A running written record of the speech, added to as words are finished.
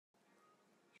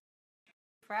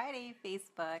Friday,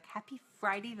 Facebook. Happy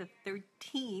Friday the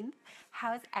 13th.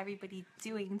 How's everybody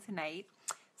doing tonight?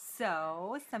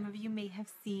 So, some of you may have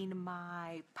seen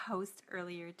my post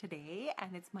earlier today,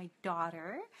 and it's my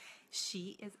daughter.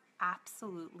 She is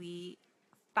absolutely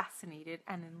fascinated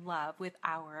and in love with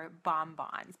our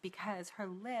bonbons because her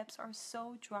lips are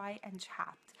so dry and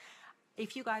chapped.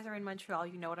 If you guys are in Montreal,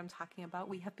 you know what I'm talking about.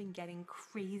 We have been getting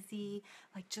crazy,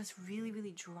 like just really,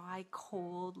 really dry,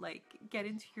 cold, like get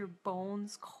into your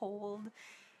bones cold.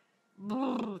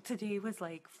 Today was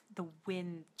like the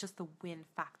wind, just the wind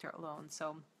factor alone.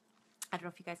 So I don't know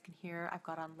if you guys can hear, I've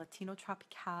got on Latino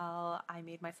Tropical. I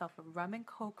made myself a rum and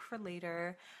coke for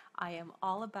later. I am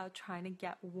all about trying to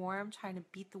get warm, trying to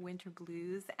beat the winter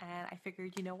blues. And I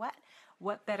figured, you know what?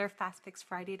 What better Fast Fix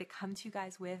Friday to come to you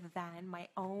guys with than my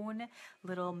own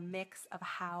little mix of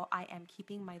how I am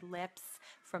keeping my lips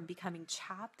from becoming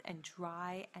chapped and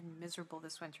dry and miserable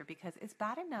this winter, because it's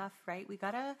bad enough, right? We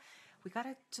gotta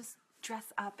just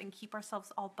dress up and keep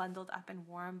ourselves all bundled up and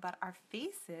warm, but our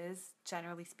faces,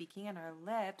 generally speaking, and our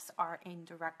lips are in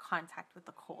direct contact with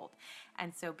the cold.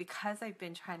 And so because I've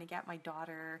been trying to get my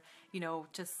daughter,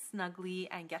 just snuggly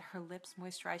and get her lips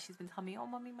moisturized, she's been telling me, oh,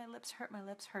 mommy, my lips hurt, my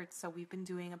lips hurt. So we've been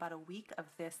doing about a week of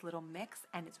this little mix,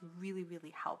 and it's really,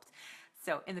 really helped.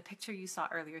 So in the picture you saw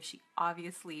earlier, she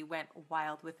obviously went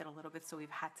wild with it a little bit, so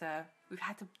we've had to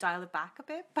dial it back a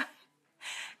bit, but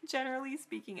generally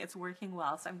speaking, it's working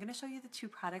well. So I'm going to show you the two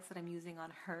products that I'm using on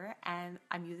her and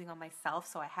I'm using on myself.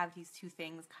 So I have these two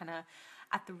things kind of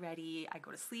at the ready. I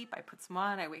go to sleep, I put some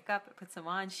on, I wake up, I put some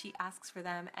on. She asks for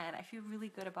them, and I feel really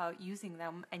good about using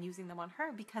them and using them on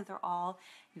her because they're all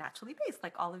naturally based,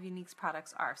 like all of Unique's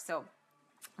products are. So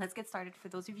let's get started. For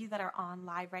those of you that are on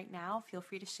live right now, feel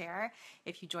free to share.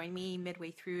 If you join me midway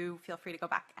through, feel free to go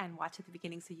back and watch at the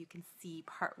beginning so you can see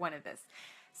part one of this.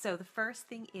 So the first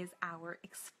thing is our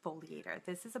exfoliator.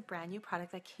 This is a brand new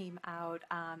product that came out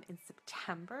in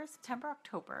September,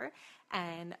 October,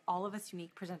 and all of us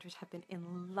Unique presenters have been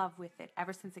in love with it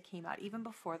ever since it came out, even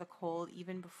before the cold,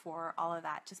 even before all of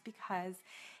that, just because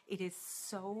it is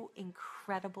so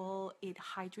incredible. It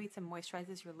hydrates and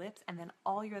moisturizes your lips, and then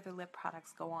all your other lip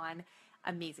products go on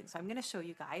amazing. So I'm going to show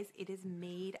you guys. It is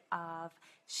made of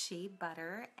shea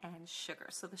butter and sugar.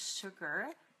 So the sugar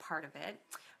part of it,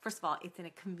 first of all, it's in a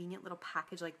convenient little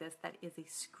package like this that is a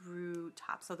screw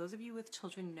top. So those of you with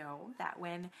children know that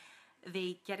when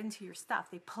they get into your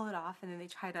stuff, they pull it off and then they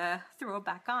try to throw it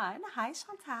back on. Hi,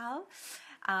 Chantal.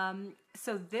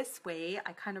 So this way,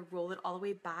 I kind of roll it all the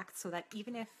way back so that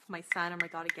even if my son or my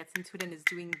daughter gets into it and is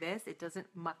doing this, it doesn't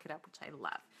muck it up, which I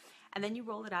love. And then you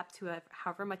roll it up to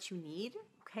however much you need.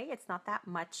 Okay, it's not that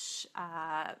much,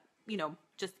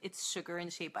 just it's sugar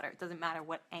and shea butter. It doesn't matter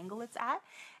what angle it's at.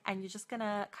 And you're just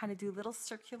gonna kind of do little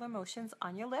circular motions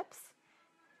on your lips.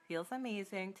 Feels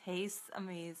amazing, tastes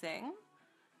amazing.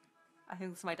 I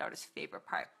think this is my daughter's favorite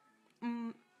part.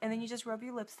 And then you just rub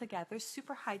your lips together,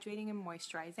 super hydrating and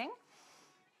moisturizing.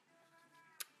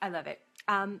 I love it.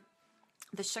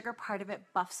 The sugar part of it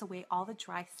buffs away all the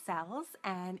dry cells,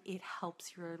 and it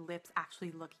helps your lips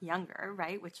actually look younger,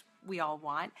 right? Which we all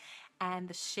want. And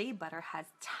the shea butter has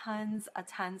tons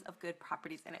of good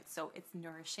properties in it. So it's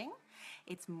nourishing,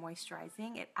 it's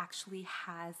moisturizing. It actually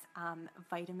has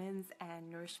vitamins and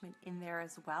nourishment in there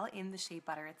as well in the shea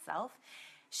butter itself.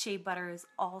 Shea butter is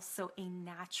also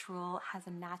has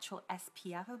a natural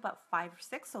SPF of about 5 or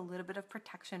 6, so a little bit of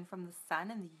protection from the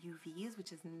sun and the UVs,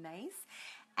 which is nice.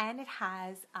 And it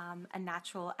has a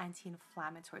natural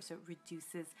anti-inflammatory, so it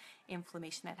reduces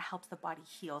inflammation. It helps the body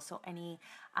heal. So any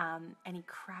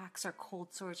cracks or cold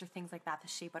sores or things like that, the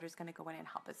shea butter is going to go in and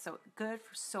help it. So good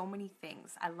for so many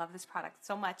things. I love this product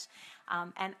so much.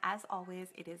 And as always,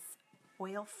 it is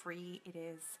oil-free. It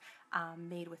is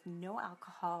made with no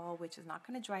alcohol, which is not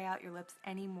going to dry out your lips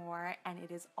anymore. And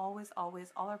it is always,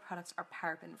 all our products are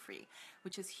paraben-free,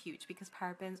 which is huge because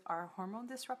parabens are a hormone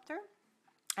disruptor.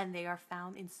 And they are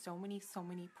found in so many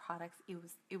products.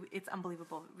 It's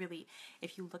unbelievable, really.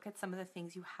 If you look at some of the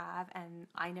things you have, and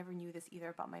I never knew this either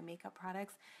about my makeup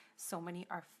products, so many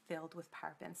are filled with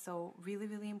parabens. So really,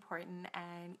 really important.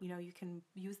 And you can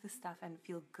use this stuff and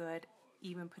feel good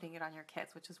even putting it on your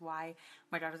kids, which is why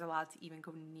my daughter's allowed to even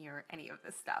go near any of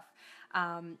this stuff.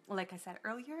 Like I said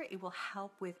earlier, it will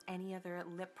help with any other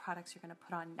lip products you're going to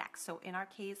put on next. So in our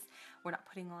case, we're not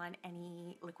putting on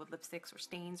any liquid lipsticks or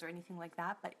stains or anything like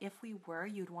that, but if we were,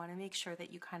 you'd want to make sure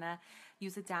that you kind of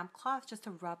use a damp cloth just to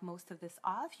rub most of this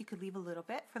off. You could leave a little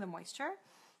bit for the moisture.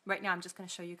 Right now, I'm just going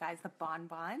to show you guys the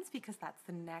bonbons because that's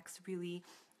the next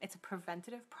it's a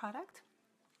preventative product.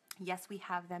 Yes, we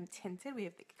have them tinted.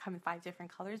 They come in 5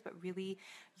 different colors, but really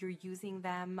you're using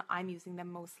them, I'm using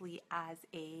them mostly as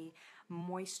a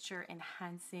moisture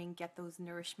enhancing, get those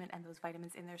nourishment and those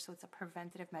vitamins in there. So it's a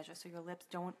preventative measure. So your lips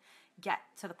don't get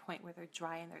to the point where they're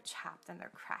dry and they're chapped and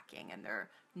they're cracking and they're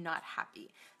not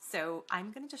happy. So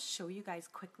I'm going to just show you guys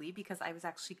quickly because I was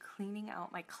actually cleaning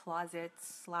out my closet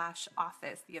slash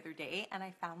office the other day and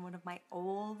I found one of my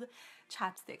old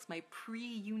chapsticks, my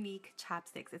pre-unique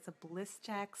chapsticks. It's a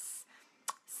Blistex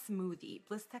smoothie,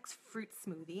 Blistex fruit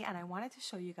smoothie, and I wanted to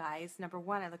show you guys, number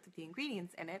one, I looked at the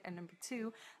ingredients in it, and number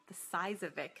two, the size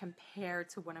of it compared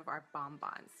to one of our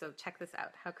bonbons. So check this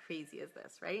out. How crazy is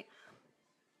this, right?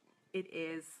 It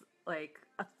is like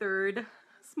a third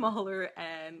smaller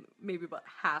and maybe about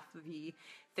half the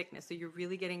thickness. So you're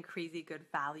really getting crazy good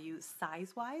value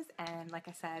size-wise. And like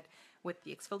I said, with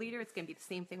the exfoliator, it's going to be the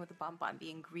same thing with the bonbon.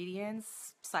 The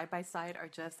ingredients side by side are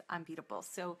just unbeatable.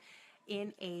 So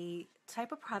in a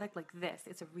type of product like this,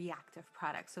 it's a reactive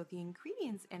product. So the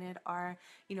ingredients in it are,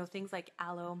 you know, things like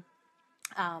aloe.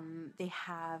 They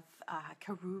have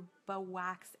caruba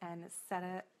wax and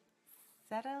cetyl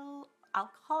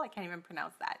alcohol. I can't even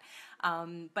pronounce that.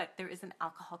 But there is an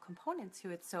alcohol component to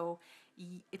it. So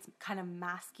it's kind of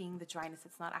masking the dryness.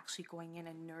 It's not actually going in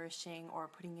and nourishing or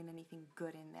putting in anything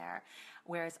good in there.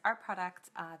 Whereas our product,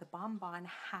 the bonbon,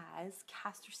 has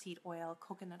castor seed oil,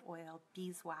 coconut oil,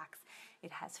 beeswax.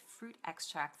 It has fruit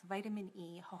extracts, vitamin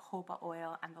E, jojoba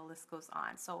oil, and the list goes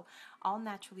on. So all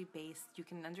naturally based. You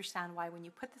can understand why when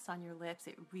you put this on your lips,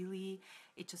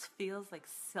 it just feels like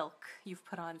silk. You've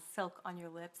put on silk on your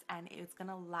lips and it's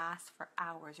gonna last for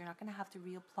hours. You're not gonna have to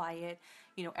reapply it,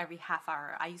 you know, every half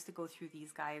hour. I used to go through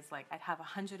these guys, like I'd have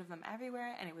 100 of them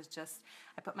everywhere and it was just,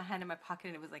 I put my hand in my pocket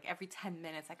and it was like every 10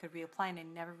 minutes I could reapply and I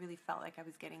never really felt like I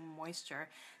was getting moisture.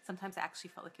 Sometimes I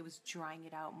actually felt like it was drying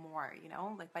it out more, you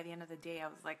know, like by the end of the day I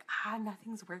was like,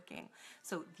 nothing's working.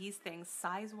 So these things,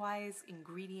 size-wise,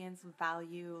 ingredients,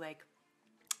 value, like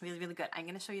really, really good. I'm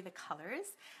going to show you the colors.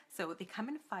 So they come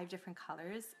in 5 different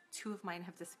colors. 2 of mine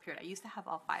have disappeared. I used to have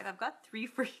all 5. I've got 3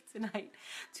 for you tonight.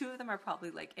 2 of them are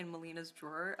probably like in Melina's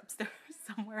drawer upstairs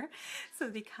somewhere. So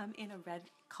they come in a red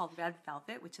called Red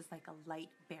Velvet, which is like a light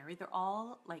berry. They're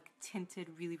all like tinted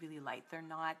really, really light.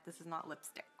 This is not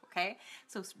lipstick. Okay,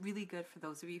 so it's really good for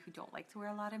those of you who don't like to wear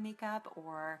a lot of makeup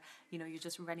or, you know, you're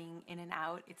just running in and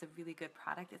out. It's a really good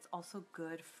product. It's also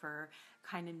good for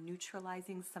kind of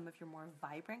neutralizing some of your more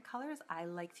vibrant colors. I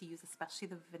like to use especially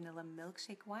the vanilla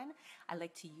milkshake one. I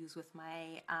like to use with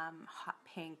my hot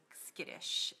pink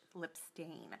skittish lip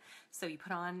stain. So you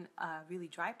put on a really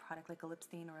dry product like a lip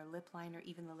stain or a lip liner, or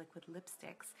even the liquid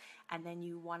lipsticks, and then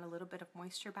you want a little bit of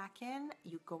moisture back in,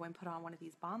 you go and put on one of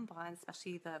these bonbons,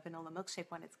 especially the vanilla milkshake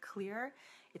one. It's clear,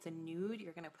 it's a nude.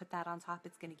 You're going to put that on top.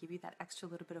 It's going to give you that extra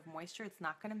little bit of moisture. It's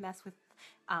not going to mess with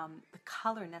the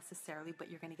color necessarily, but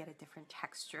you're going to get a different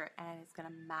texture and it's going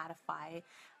to mattify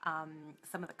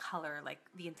some of the color, like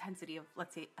the intensity of,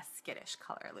 let's say, a skittish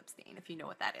color lip stain, if you know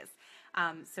what that is.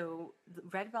 So the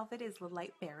Red Velvet is the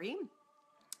light berry.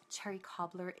 Cherry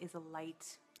Cobbler is a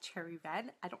light cherry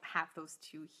red. I don't have those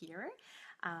 2 here,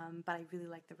 but I really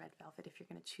like the Red Velvet if you're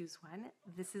going to choose one.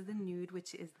 This is the nude,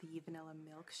 which is the vanilla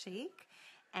milkshake.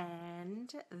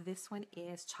 And this one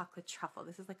is chocolate truffle.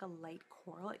 This is like a light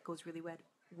coral. It goes really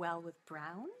well with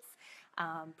browns,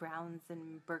 browns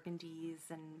and burgundies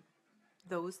and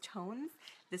those tones.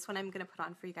 This one I'm going to put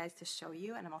on for you guys to show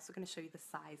you, and I'm also going to show you the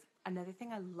size. Another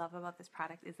thing I love about this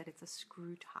product is that it's a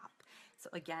screw top. So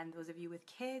again, those of you with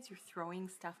kids, you're throwing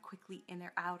stuff quickly in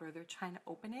or out, or they're trying to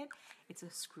open it, it's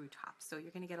a screw top. So you're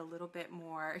going to get a little bit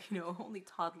more, you know, only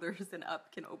toddlers and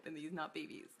up can open these, not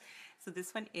babies. So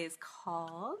this one is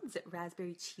called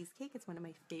Raspberry Cheesecake. It's one of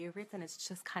my favorites, and it's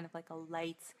just kind of like a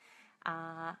light,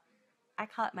 I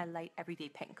call it my light everyday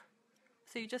pink.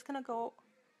 So you're just going to go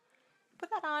put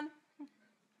that on,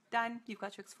 done. You've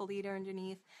got your exfoliator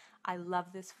underneath. I love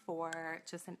this for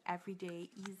just an everyday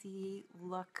easy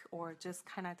look, or just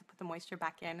kind of to put the moisture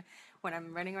back in when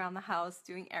I'm running around the house,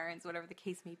 doing errands, whatever the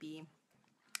case may be.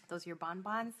 Those are your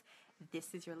bonbons.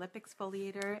 This is your lip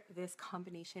exfoliator. This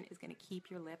combination is going to keep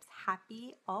your lips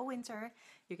happy all winter.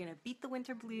 You're going to beat the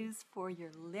winter blues for your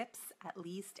lips at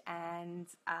least. And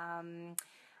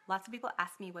lots of people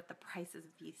ask me what the prices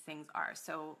of these things are.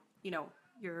 So, you know,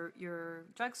 your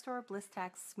drugstore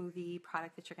Blistex smoothie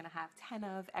product that you're going to have 10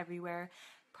 of everywhere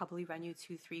probably run you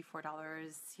 $2, $3,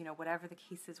 $4, you know, whatever the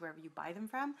case is, wherever you buy them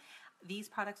from. These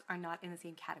products are not in the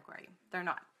same category. They're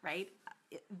not, right?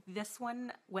 This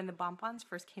one, when the bonbons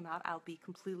first came out, I'll be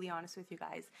completely honest with you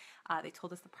guys, they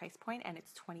told us the price point and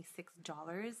it's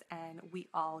 $26, and we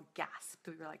all gasped.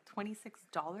 We were like, $26?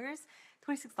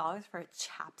 $26 for a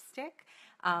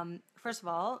chapstick? First of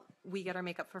all, we get our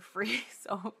makeup for free,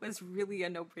 so it was really a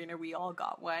no-brainer. We all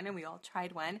got one and we all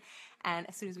tried one, and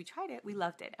as soon as we tried it, we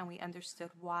loved it, and we understood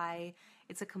why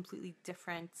it's a completely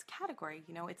different category.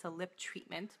 You know, it's a lip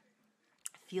treatment.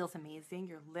 Feels amazing.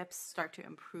 Your lips start to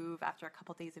improve after a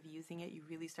couple days of using it. You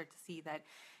really start to see that,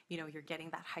 you know, you're getting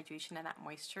that hydration and that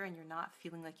moisture, and you're not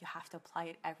feeling like you have to apply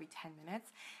it every 10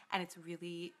 minutes. And it's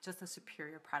really just a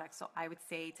superior product. So I would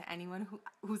say to anyone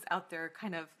who's out there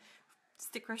kind of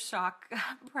sticker shock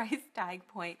price tag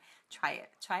point, try it.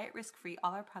 Try it risk-free.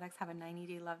 All our products have a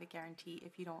 90-day love it guarantee.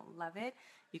 If you don't love it,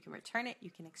 you can return it, you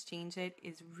can exchange it.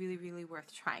 It's really, really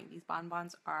worth trying. These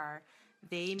bonbons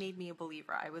they made me a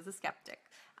believer. I was a skeptic.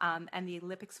 And the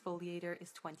lip exfoliator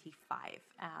is $25.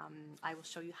 I will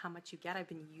show you how much you get. I've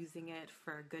been using it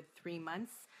for a good 3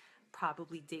 months,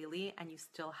 probably daily, and you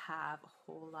still have a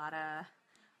whole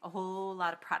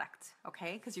lot of product,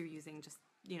 okay? Because you're using just,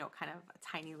 you know, kind of a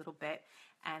tiny little bit,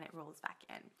 and it rolls back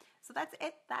in. So that's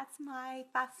it. That's my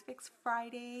Fast Fix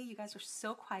Friday. You guys are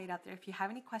so quiet out there. If you have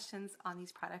any questions on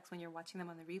these products when you're watching them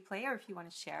on the replay, or if you want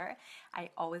to share, I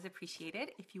always appreciate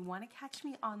it. If you want to catch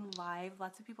me on live,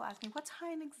 lots of people ask me, what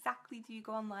time exactly do you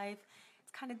go on live?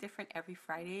 It's kind of different every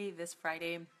Friday. This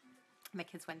Friday, my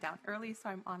kids went down early, so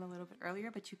I'm on a little bit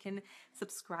earlier, but you can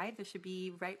subscribe. There should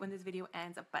be, right when this video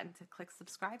ends, a button to click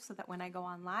subscribe so that when I go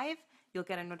on live, you'll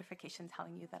get a notification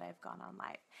telling you that I've gone on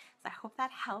live. So I hope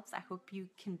that helps. I hope you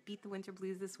can beat the winter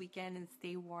blues this weekend and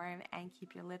stay warm and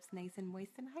keep your lips nice and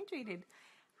moist and hydrated.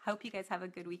 Hope you guys have a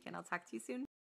good weekend. I'll talk to you soon.